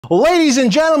Ladies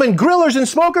and gentlemen, grillers and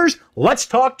smokers, let's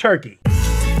talk turkey.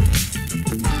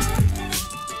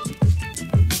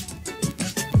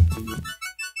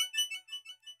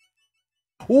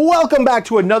 Welcome back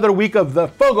to another week of the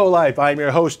FOGO Life. I'm your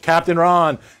host, Captain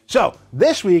Ron. So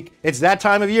this week, it's that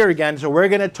time of year again, so we're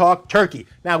gonna talk turkey.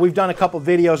 Now, we've done a couple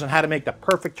videos on how to make the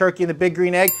perfect turkey in the big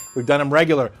green egg. We've done them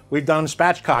regular, we've done them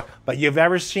spatchcock, but you've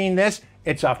ever seen this?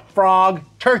 It's a frog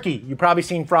turkey. You've probably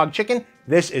seen frog chicken.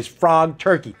 This is frog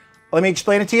turkey. Let me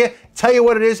explain it to you, tell you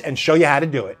what it is, and show you how to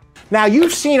do it. Now,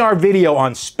 you've seen our video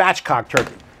on spatchcock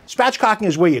turkey. Spatchcocking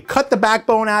is where you cut the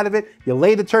backbone out of it, you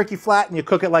lay the turkey flat, and you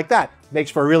cook it like that.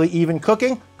 Makes for really even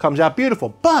cooking, comes out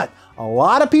beautiful. But a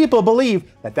lot of people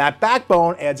believe that that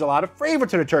backbone adds a lot of flavor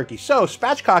to the turkey. So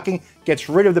spatchcocking gets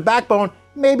rid of the backbone,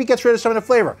 maybe gets rid of some of the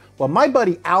flavor. Well, my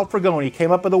buddy Al Fragoni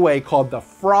came up with a way called the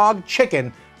frog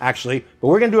chicken, actually, but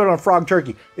we're gonna do it on frog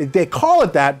turkey. They call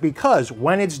it that because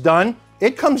when it's done,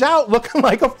 it comes out looking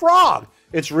like a frog.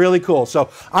 It's really cool. So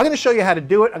I'm gonna show you how to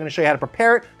do it. I'm gonna show you how to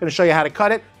prepare it. I'm gonna show you how to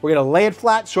cut it. We're gonna lay it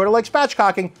flat, sort of like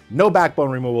spatchcocking. No backbone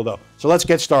removal though. So let's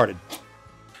get started.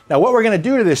 Now what we're gonna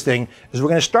do to this thing is we're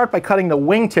gonna start by cutting the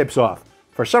wing tips off.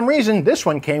 For some reason, this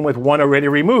one came with one already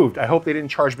removed. I hope they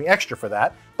didn't charge me extra for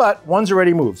that, but one's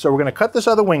already moved. So we're gonna cut this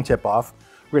other wing tip off.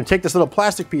 We're gonna take this little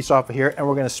plastic piece off of here and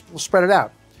we're gonna spread it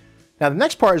out. Now the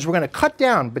next part is we're gonna cut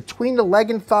down between the leg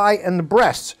and thigh and the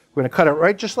breasts. We're gonna cut it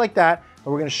right just like that,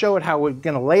 and we're gonna show it how we're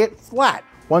gonna lay it flat.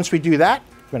 Once we do that,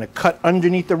 we're gonna cut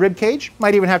underneath the rib cage.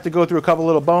 Might even have to go through a couple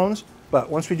little bones, but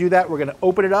once we do that, we're gonna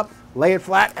open it up, lay it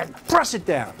flat, and press it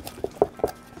down.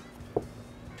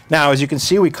 Now, as you can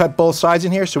see, we cut both sides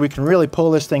in here, so we can really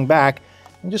pull this thing back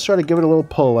and just sort of give it a little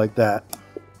pull like that.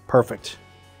 Perfect.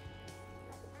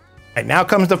 And now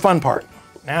comes the fun part.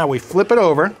 Now we flip it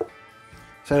over,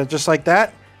 set it just like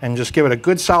that, and just give it a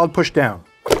good solid push down.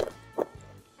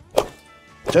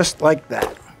 Just like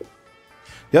that.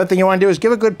 The other thing you want to do is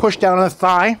give a good push down on the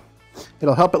thigh.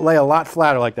 It'll help it lay a lot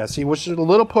flatter like that. See, which is a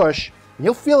little push, and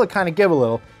you'll feel it kind of give a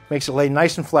little, makes it lay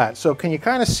nice and flat. So can you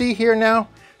kind of see here now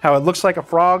how it looks like a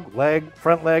frog? Leg,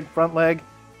 and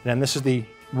then this is the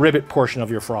ribbit portion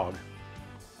of your frog.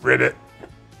 Ribbit.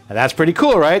 And that's pretty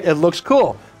cool, right? It looks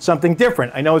cool. Something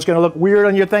different. I know it's going to look weird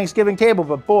on your Thanksgiving table,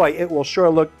 but boy, it will sure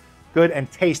look good and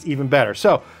taste even better.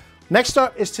 So next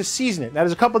up is to season it. Now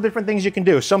there's a couple different things you can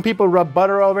do. Some people rub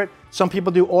butter over it, some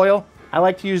people do oil. I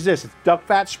like to use this. It's duck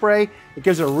fat spray. It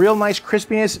gives it a real nice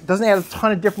crispiness. It doesn't add a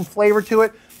ton of different flavor to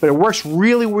it, but it works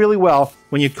really, really well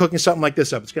when you're cooking something like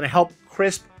this up. It's gonna help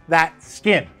crisp that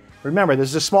skin. Remember, this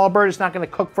is a small bird, it's not gonna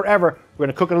cook forever. We're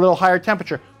gonna cook at a little higher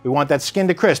temperature. We want that skin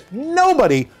to crisp.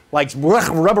 Nobody likes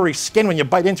rubbery skin when you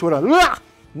bite into it.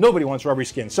 Nobody wants rubbery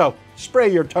skin. So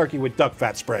spray your turkey with duck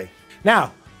fat spray.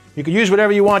 Now, you can use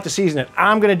whatever you want to season it.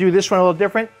 I'm gonna do this one a little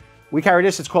different. We carry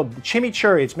this, it's called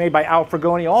chimichurri. It's made by Al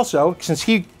Fragoni also. Since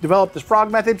he developed this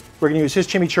frog method, we're gonna use his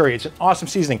chimichurri. It's an awesome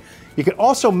seasoning. You can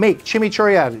also make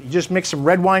chimichurri out of it. You just mix some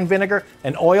red wine vinegar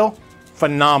and oil,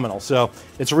 phenomenal. So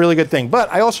it's a really good thing.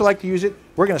 But I also like to use it,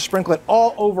 we're gonna sprinkle it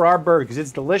all over our bird because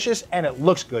it's delicious and it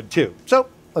looks good too. So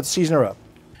let's season her up.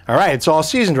 All right, it's all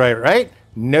seasoned right?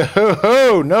 No.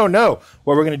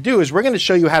 What we're gonna do is we're gonna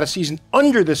show you how to season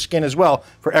under the skin as well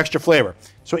for extra flavor.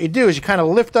 So what you do is you kind of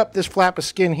lift up this flap of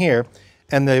skin here,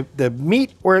 and the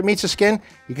meat where it meets the skin,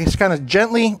 you just kind of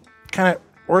gently kind of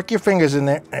work your fingers in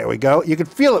there. There we go. You can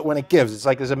feel it when it gives. It's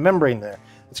like there's a membrane there.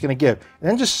 It's gonna give. And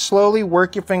then just slowly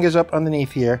work your fingers up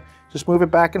underneath here. Just move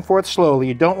it back and forth slowly.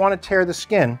 You don't want to tear the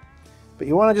skin, but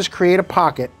you want to just create a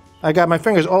pocket. I got my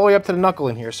fingers all the way up to the knuckle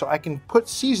in here, so I can put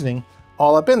seasoning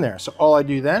all up in there. So all I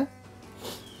do then,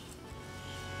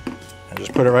 I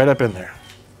just put it right up in there.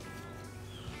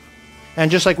 And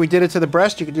just like we did it to the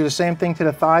breast, you can do the same thing to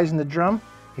the thighs and the drum.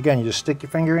 Again, you just stick your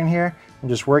finger in here and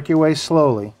just work your way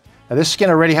slowly. Now this skin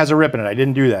already has a rip in it. I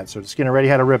didn't do that, so the skin already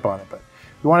had a rip on it, but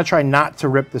you want to try not to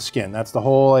rip the skin. That's the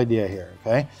whole idea here,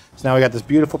 okay? So now we got this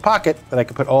beautiful pocket that I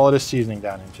can put all of this seasoning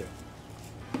down into.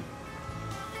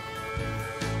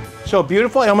 So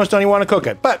beautiful, I almost don't even want to cook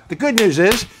it. But the good news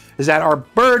is that our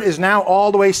bird is now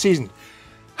all the way seasoned.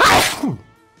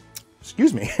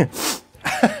 Excuse me.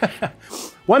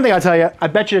 One thing I'll tell you, I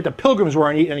bet you that the Pilgrims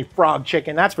weren't eating any frog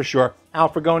chicken, that's for sure. Al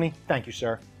Fragoni, thank you,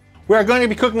 sir. We are going to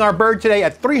be cooking our bird today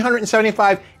at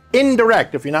 375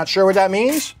 indirect. If you're not sure what that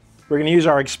means, we're going to use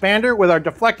our expander with our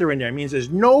deflector in there. It means there's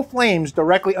no flames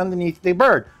directly underneath the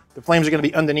bird. The flames are going to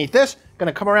be underneath this,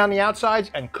 going to come around the outsides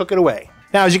and cook it away.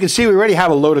 Now, as you can see, we already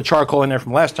have a load of charcoal in there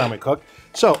from last time we cooked.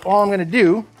 So all I'm going to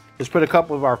do is put a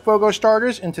couple of our FOGO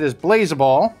starters into this blaze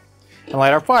ball. and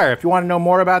light our fire. If you want to know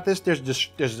more about this, there's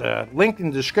a link in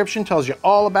the description, tells you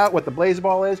all about what the blaze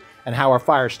ball is and how our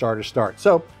fire starters start.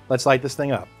 So let's light this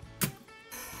thing up.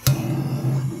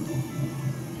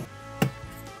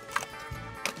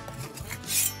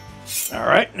 All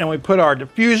right, and we put our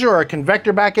diffuser or our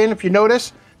convector back in. If you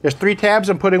notice, there's 3 tabs.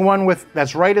 I'm putting one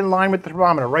that's right in line with the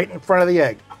thermometer, right in front of the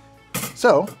egg.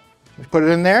 So we put it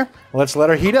in there. Let's let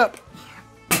her heat up.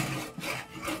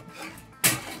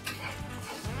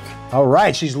 All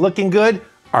right, she's looking good.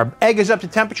 Our egg is up to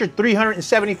temperature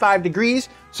 375 degrees.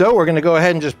 So we're gonna go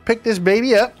ahead and just pick this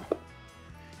baby up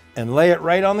and lay it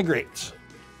right on the grates.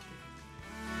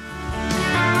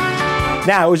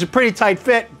 Now, it was a pretty tight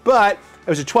fit, but it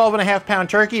was a 12.5-pound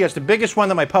turkey. It's the biggest one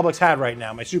that my Publix had right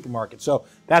now, my supermarket. So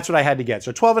that's what I had to get.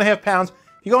 So 12.5 pounds.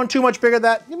 If you're going too much bigger than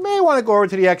that, you may want to go over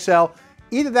to the XL.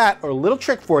 Either that or a little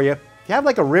trick for you. If you have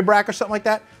like a rib rack or something like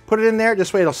that, put it in there.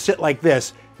 This way it'll sit like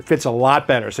this. It fits a lot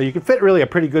better. So you can fit really a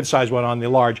pretty good size one on the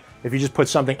large if you just put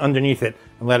something underneath it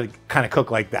and let it kind of cook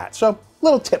like that. So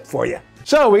little tip for you.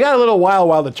 So we got a little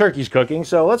while the turkey's cooking.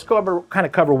 So let's go over, kind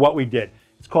of cover what we did.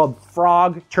 It's called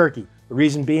frog turkey. The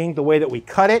reason being the way that we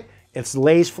cut it, it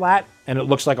lays flat and it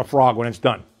looks like a frog when it's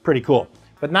done. Pretty cool.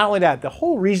 But not only that, the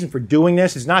whole reason for doing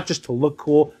this is not just to look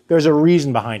cool. There's a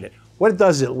reason behind it. What it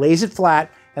does is it lays it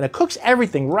flat and it cooks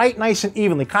everything right nice and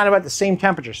evenly, kind of at the same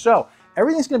temperature. So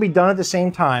everything's gonna be done at the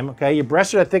same time, okay? Your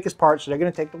breasts are the thickest part, so they're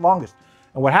gonna take the longest.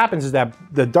 And what happens is that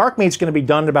the dark meat's gonna be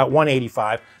done at about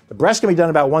 185, the breast's gonna be done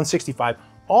about 165,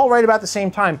 all right about the same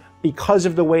time because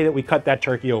of the way that we cut that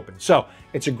turkey open. So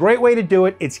it's a great way to do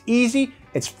it. It's easy.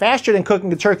 It's faster than cooking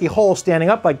the turkey whole standing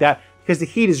up like that because the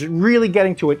heat is really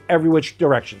getting to it every which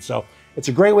direction. So it's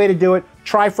a great way to do it.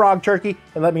 Try frog turkey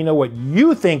and let me know what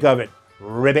you think of it.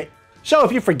 Ribbit. So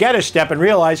if you forget a step and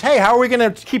realize, hey, how are we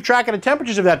going to keep track of the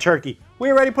temperatures of that turkey?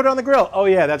 We already put it on the grill. Oh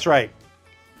yeah, that's right.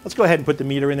 Let's go ahead and put the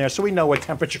meter in there so we know what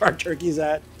temperature our turkey is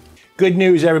at. Good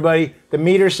news, everybody. The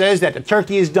meter says that the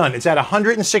turkey is done. It's at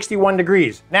 161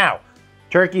 degrees. Now,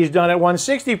 turkey is done at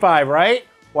 165, right?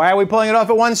 Why are we pulling it off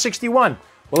at 161?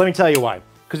 Well, let me tell you why.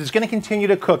 Because it's going to continue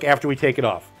to cook after we take it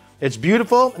off. It's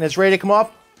beautiful and it's ready to come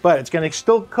off, but it's going to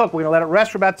still cook. We're going to let it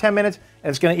rest for about 10 minutes and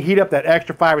it's going to heat up that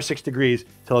extra 5 or 6 degrees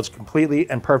till it's completely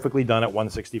and perfectly done at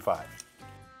 165.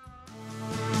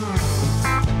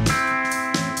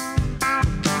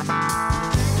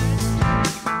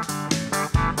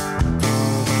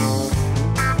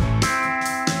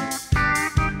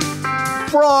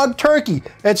 Frog turkey.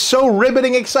 It's so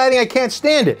riveting exciting, I can't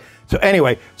stand it. So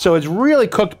anyway, so it's really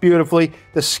cooked beautifully.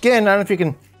 The skin, I don't know if you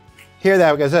can hear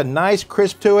that, because it's a nice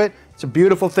crisp to it. It's a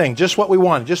beautiful thing, just what we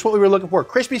wanted, just what we were looking for.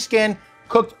 Crispy skin,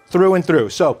 cooked through and through.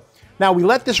 So now we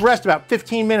let this rest about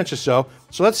 15 minutes or so.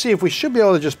 So let's see if we should be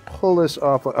able to just pull this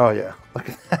off. Oh yeah, look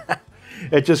at that.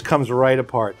 It just comes right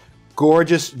apart.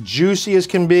 Gorgeous, juicy as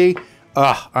can be.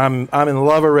 I'm in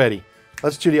love already.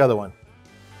 Let's do the other one.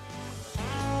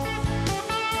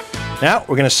 Now,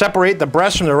 we're going to separate the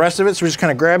breast from the rest of it, so we just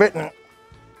kind of grab it and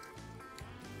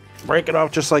break it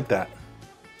off just like that.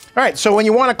 All right, so when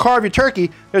you want to carve your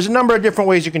turkey, there's a number of different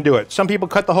ways you can do it. Some people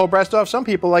cut the whole breast off, some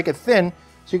people like it thin,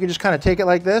 so you can just kind of take it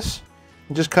like this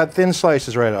and just cut thin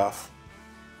slices right off.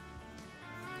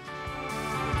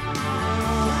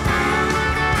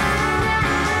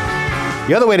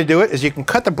 The other way to do it is you can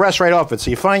cut the breast right off it.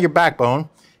 So you find your backbone, and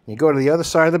you go to the other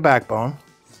side of the backbone,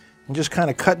 and just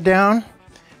kind of cut down.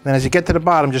 Then as you get to the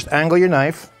bottom, just angle your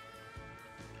knife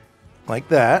like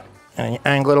that, and you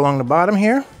angle it along the bottom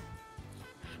here.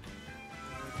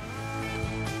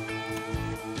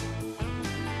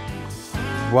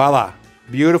 Voila,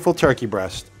 beautiful turkey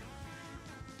breast.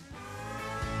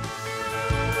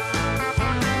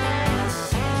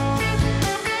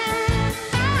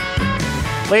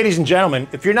 Ladies and gentlemen,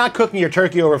 if you're not cooking your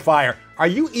turkey over fire, are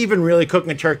you even really cooking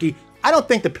a turkey? I don't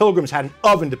think the Pilgrims had an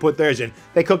oven to put theirs in.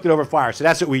 They cooked it over fire, so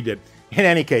that's what we did. In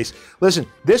any case, listen,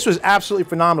 this was absolutely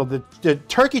phenomenal. The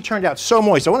turkey turned out so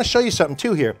moist. I want to show you something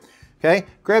too here, okay?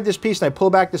 Grab this piece and I pull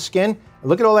back the skin, and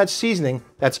look at all that seasoning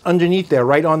that's underneath there,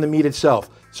 right on the meat itself.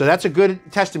 So that's a good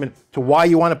testament to why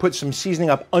you want to put some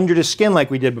seasoning up under the skin like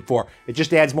we did before. It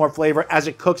just adds more flavor. As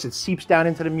it cooks, it seeps down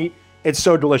into the meat. It's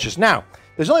so delicious. Now,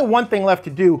 there's only one thing left to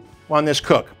do on this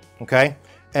cook, okay?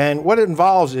 And what it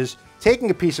involves is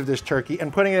taking a piece of this turkey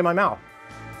and putting it in my mouth.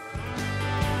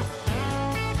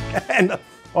 And,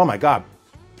 oh my God.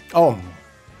 Oh,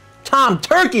 Tom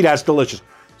turkey, that's delicious.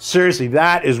 Seriously,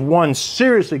 that is one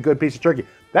seriously good piece of turkey.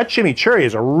 That chimichurri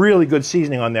is a really good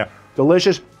seasoning on there.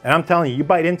 Delicious, and I'm telling you, you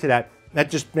bite into that,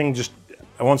 that thing just,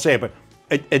 I won't say it, but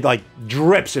it like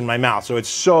drips in my mouth. So it's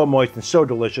so moist and so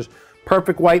delicious.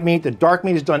 Perfect white meat. The dark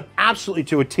meat is done absolutely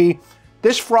to a T.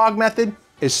 This frog method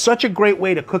is such a great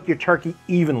way to cook your turkey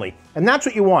evenly. And that's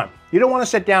what you want. You don't want to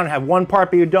sit down and have one part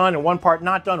be done and one part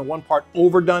not done and one part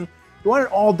overdone. You want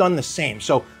it all done the same.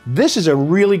 So this is a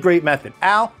really great method.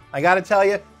 Al, I got to tell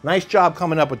you, nice job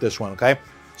coming up with this one, okay?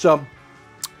 So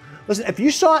listen, if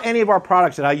you saw any of our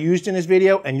products that I used in this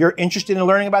video and you're interested in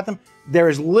learning about them, there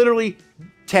is literally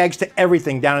tags to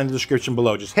everything down in the description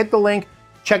below. Just hit the link,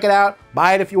 check it out,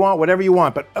 buy it if you want, whatever you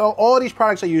want. But all of these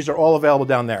products I used are all available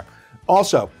down there.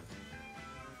 Also,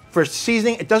 for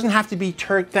seasoning, it doesn't have to be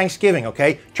Thanksgiving,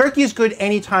 okay? Turkey is good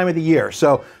any time of the year.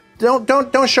 So don't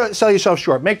sell yourself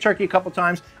short. Make turkey a couple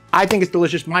times. I think it's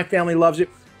delicious. My family loves it.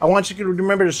 I want you to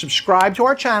remember to subscribe to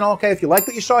our channel, okay? If you like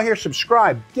what you saw here,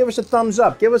 subscribe. Give us a thumbs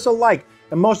up. Give us a like.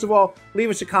 And most of all, leave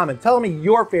us a comment. Tell me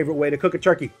your favorite way to cook a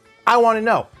turkey. I want to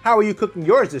know. How are you cooking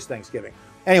yours this Thanksgiving?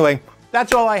 Anyway,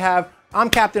 that's all I have. I'm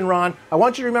Captain Ron. I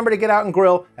want you to remember to get out and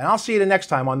grill, and I'll see you the next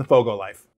time on the FOGO Life.